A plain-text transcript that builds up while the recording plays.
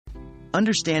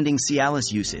Understanding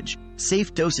Cialis usage,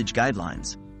 safe dosage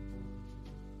guidelines.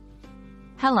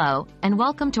 Hello, and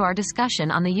welcome to our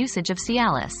discussion on the usage of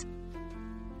Cialis.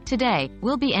 Today,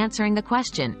 we'll be answering the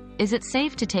question, is it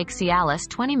safe to take Cialis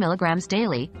 20 mg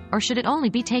daily, or should it only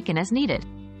be taken as needed?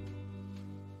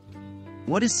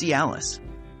 What is Cialis?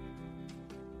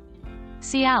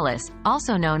 Cialis,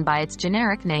 also known by its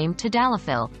generic name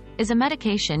tadalafil, is a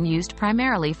medication used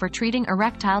primarily for treating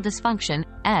erectile dysfunction,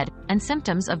 ED, and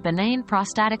symptoms of benign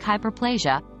prostatic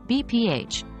hyperplasia,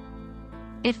 BPH.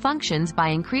 It functions by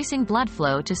increasing blood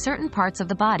flow to certain parts of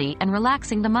the body and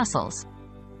relaxing the muscles.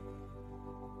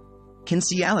 Can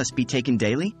Cialis be taken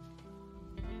daily?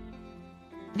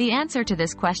 The answer to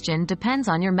this question depends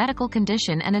on your medical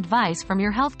condition and advice from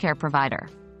your healthcare provider.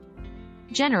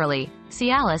 Generally,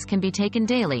 Cialis can be taken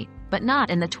daily, but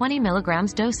not in the 20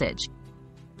 mg dosage.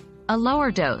 A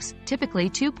lower dose, typically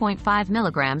 2.5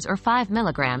 mg or 5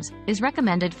 mg, is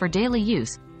recommended for daily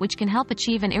use, which can help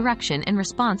achieve an erection in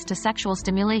response to sexual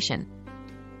stimulation.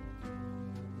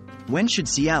 When should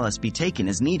Cialis be taken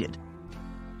as needed?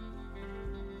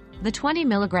 The 20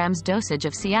 mg dosage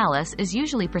of Cialis is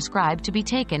usually prescribed to be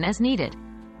taken as needed.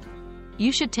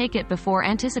 You should take it before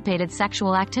anticipated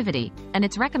sexual activity, and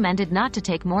it's recommended not to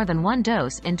take more than one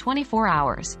dose in 24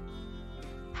 hours.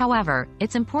 However,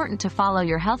 it's important to follow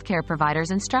your healthcare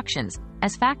provider's instructions,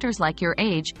 as factors like your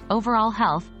age, overall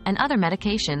health, and other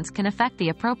medications can affect the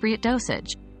appropriate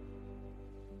dosage.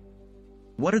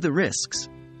 What are the risks?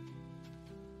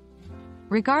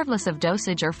 Regardless of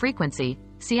dosage or frequency,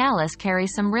 Cialis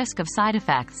carries some risk of side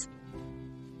effects.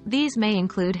 These may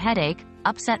include headache,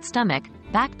 upset stomach,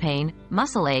 back pain,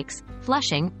 muscle aches,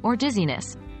 flushing, or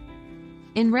dizziness.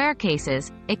 In rare cases,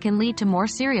 it can lead to more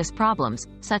serious problems,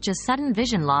 such as sudden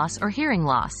vision loss or hearing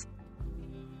loss.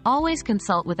 Always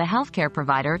consult with a healthcare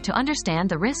provider to understand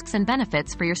the risks and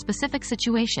benefits for your specific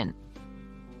situation.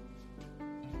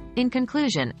 In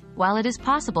conclusion, while it is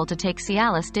possible to take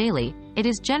Cialis daily, it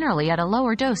is generally at a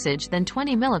lower dosage than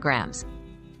 20 mg.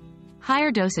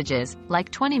 Higher dosages,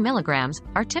 like 20 mg,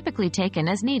 are typically taken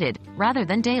as needed, rather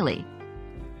than daily.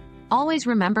 Always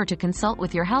remember to consult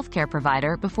with your healthcare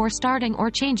provider before starting or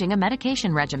changing a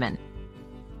medication regimen.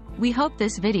 We hope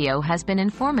this video has been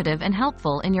informative and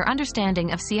helpful in your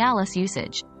understanding of Cialis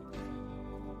usage.